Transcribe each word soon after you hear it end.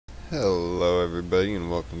Hello everybody and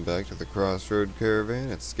welcome back to the Crossroad Caravan.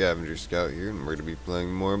 It's Scavenger Scout here and we're going to be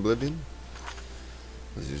playing more Oblivion.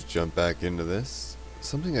 Let's just jump back into this.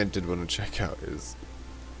 Something I did want to check out is...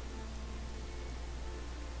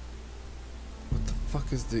 what the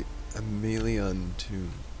fuck is the Oblivion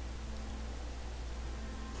tomb?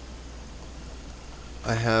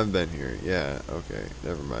 I have been here. Yeah, okay.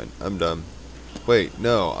 Never mind. I'm dumb. Wait,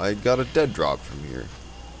 no. I got a dead drop from here.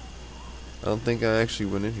 I don't think I actually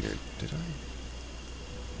went in here. Did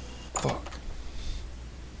I? Fuck.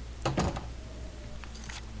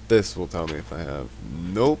 This will tell me if I have.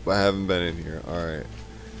 Nope, I haven't been in here. Alright.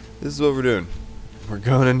 This is what we're doing. We're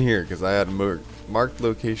going in here because I had a marked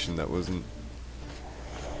location that wasn't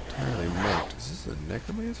entirely marked. Is this a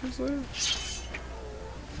necromancer's lair?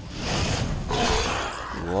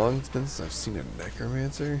 Long since I've seen a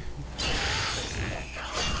necromancer.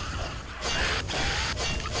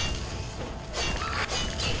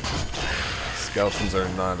 Skeletons are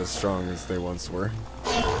not as strong as they once were.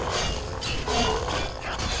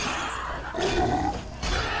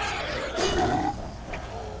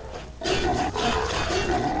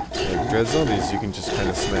 Like dread zombies, you can just kind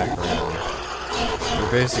of smack around.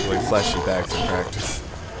 They're basically fleshy bags in practice.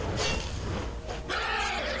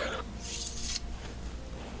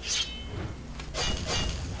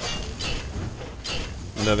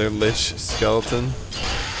 Another lich skeleton.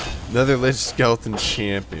 Another lich skeleton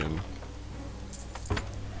champion.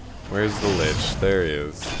 Where's the lich? There he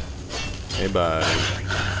is. Hey, bye.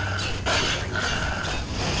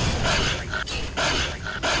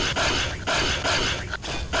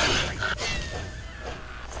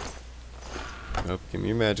 Nope, give me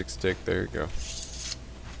your magic stick. There you go.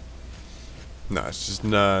 No, it's just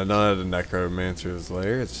not a necromancer's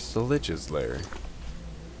lair. It's just a lich's lair.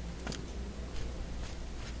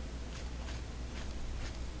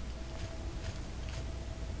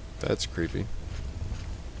 That's creepy.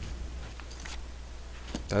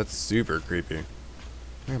 That's super creepy.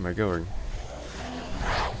 Where am I going?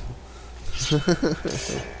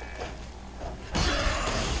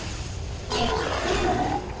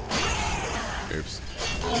 Oops.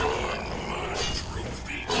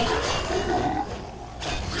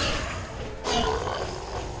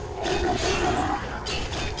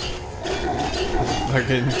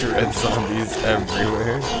 Fucking dread zombies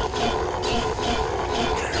everywhere.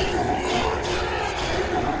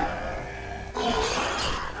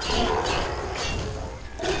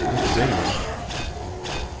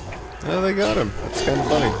 Oh, they got him. That's kind of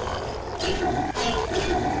funny.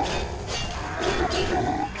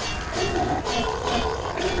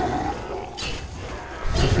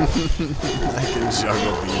 I can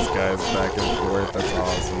juggle these guys back and forth. That's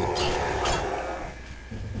awesome.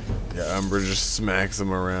 Yeah, Umbra just smacks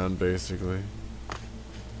them around, basically.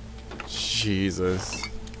 Jesus.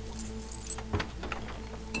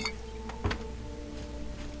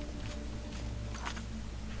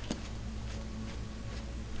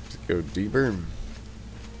 Go deeper.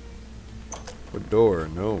 What door?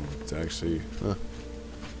 No, it's actually. Huh.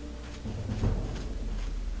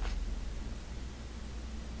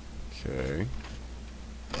 Okay.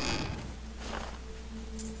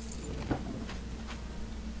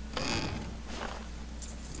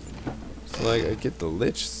 So, like, I get the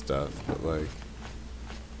lich stuff, but, like,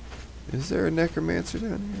 is there a necromancer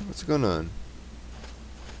down here? What's going on?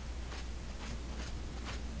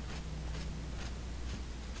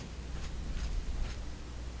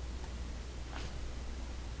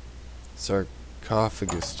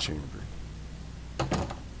 Sarcophagus chamber.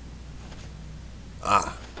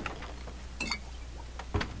 Ah.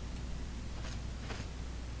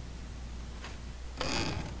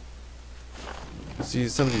 See,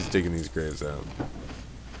 somebody's digging these graves out.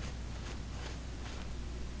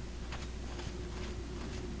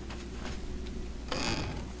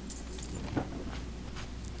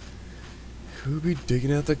 Who be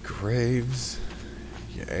digging out the graves?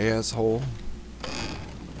 You asshole.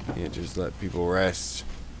 Can't just let people rest.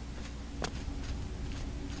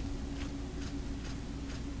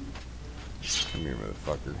 Come here,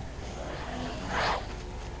 motherfucker.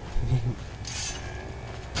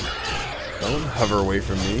 Don't hover away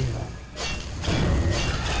from me.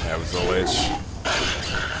 That was a lich.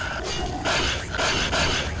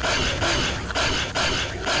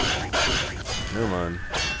 Come on.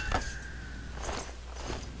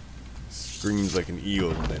 Screams like an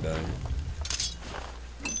eel when they die.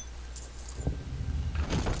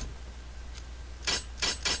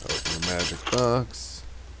 Magic box.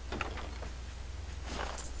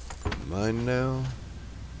 Mine now.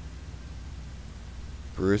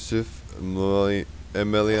 Brusif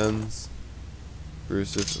Emelian's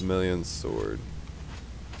sword.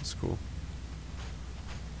 That's cool.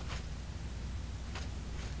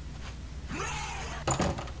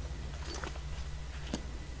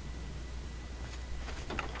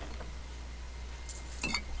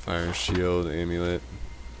 Fire shield, amulet.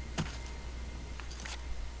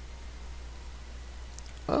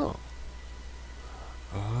 Oh.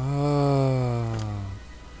 Oh.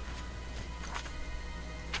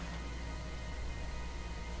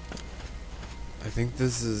 I think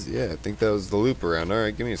this is, yeah, I think that was the loop around.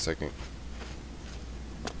 Alright, give me a second.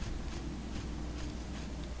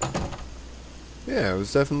 Yeah, it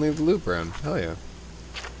was definitely the loop around. Hell yeah.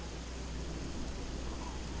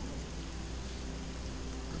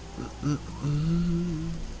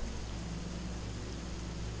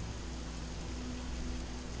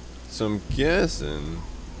 So I'm guessing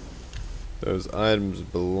those items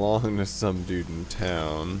belong to some dude in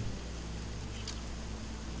town.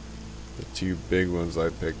 The two big ones I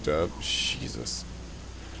picked up. Jesus.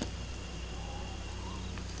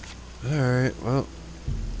 Alright, well.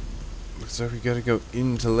 Looks like we gotta go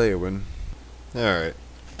into Leowin. Alright.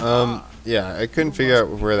 Yeah, I couldn't figure out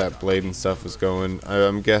where that blade and stuff was going.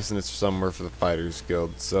 I'm guessing it's somewhere for the Fighters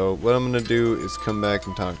Guild. So what I'm gonna do is come back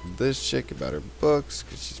and talk to this chick about her books,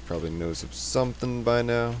 because she probably knows of something by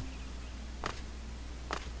now.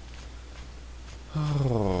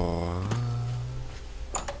 Oh.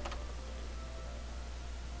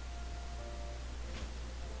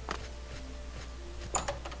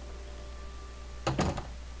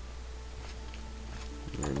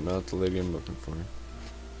 You're not the lady I'm looking for.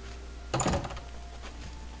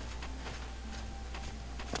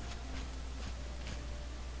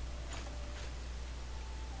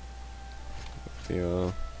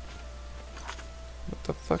 What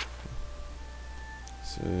the fuck?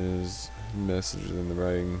 This is messages in the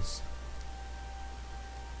writings.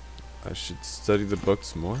 I should study the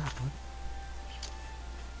books more? What?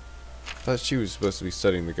 I thought she was supposed to be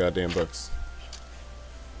studying the goddamn books.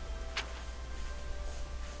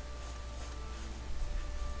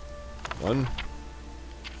 One,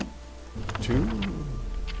 2,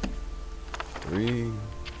 3,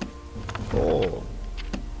 4.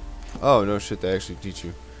 Oh no shit! They actually teach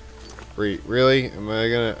you. Read? Really? Am I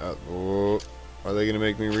gonna? Oh, are they gonna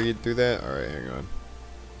make me read through that? All right, hang on.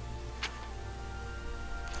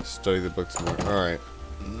 Study the books more. All right.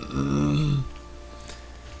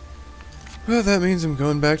 Well, that means I'm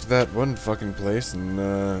going back to that one fucking place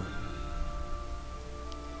and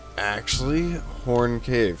actually, Horn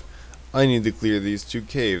Cave. I need to clear these 2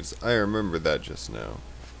 caves. I remember that just now.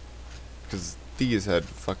 Because these had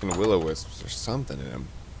fucking will-o-wisps or something in them.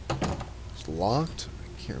 It's locked?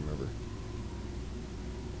 I can't remember.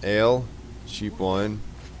 Ale, cheap wine.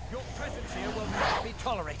 Your presence here will not be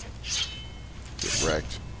tolerated. Get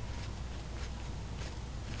wrecked.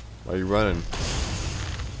 Why are you running?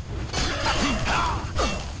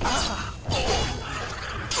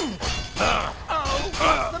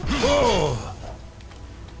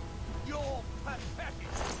 You're pathetic.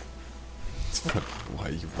 Why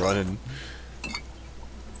are you running?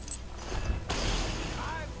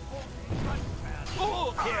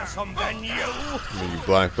 Fearsome than you. You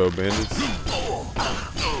black bow bandits.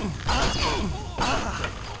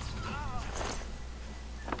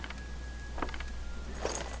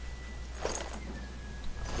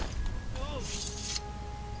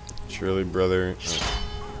 Surely, brother. Oh.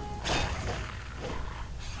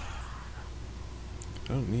 I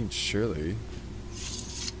don't need Shirley.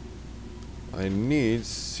 I need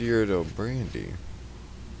Cyrodiil brandy.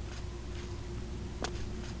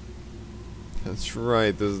 That's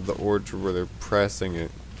right, this is the orchard where they're pressing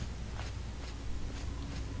it.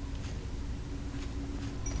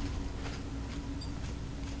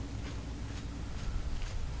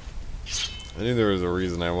 I knew there was a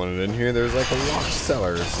reason I wanted in here. There was like a locked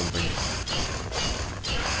cellar or something.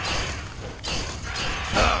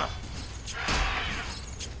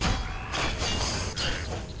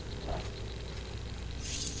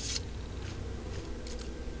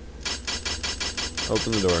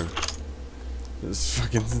 Open the door. This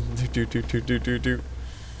fucking do.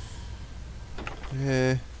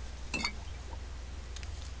 Eh.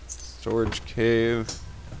 Storage cave.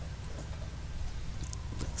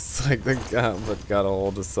 Looks like they got a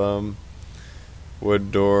hold of some.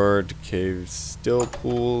 Wood door to cave still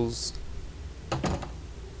pools.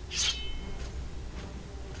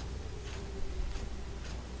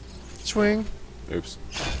 Swing. Oops.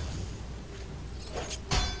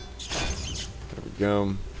 There we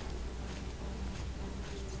go.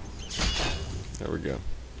 There we go.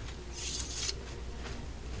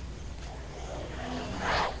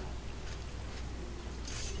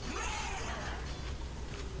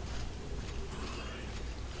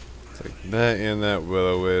 Like that and that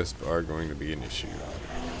will-o-wisp are going to be an issue.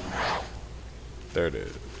 There it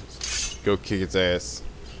is. Go kick its ass.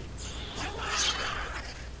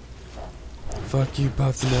 Fuck you,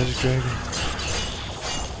 Puff the Magic Dragon.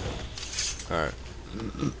 Alright.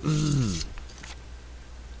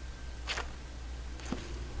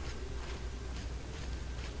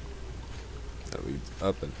 That leads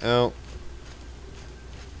up and out.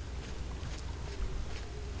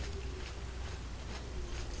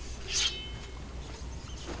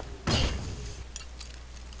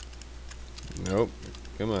 Nope.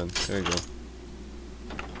 Come on. There you go.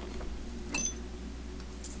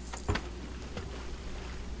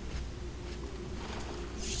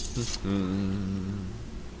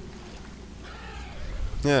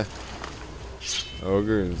 Yeah.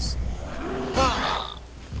 Ogres.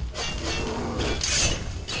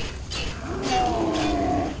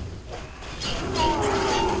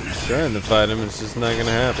 Trying to fight him, it's just not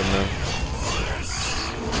gonna happen though.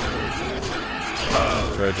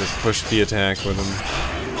 Try to just push the attack with him.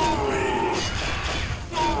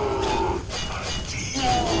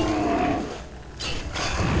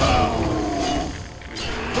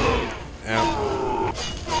 Ow.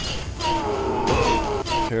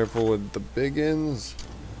 Careful with the biggins,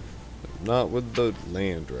 but not with the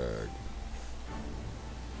land drag.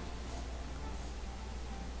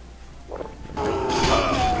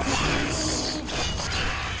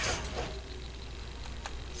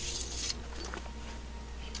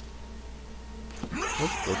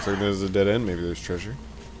 Oh, looks like there's a dead end. Maybe there's treasure.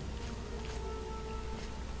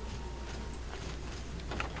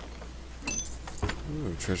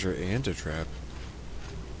 Ooh, treasure and a trap.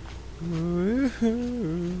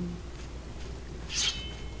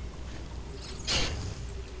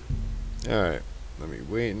 Alright, let me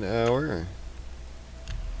wait an hour.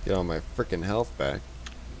 Get all my frickin' health back.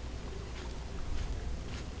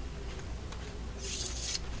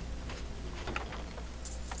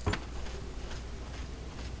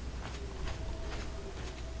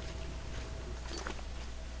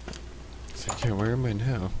 So, yeah, where am I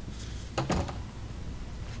now?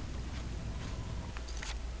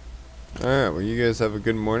 Alright, well, you guys have a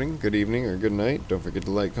good morning, good evening, or good night. Don't forget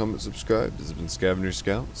to like, comment, subscribe. This has been Scavenger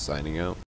Scout, signing out.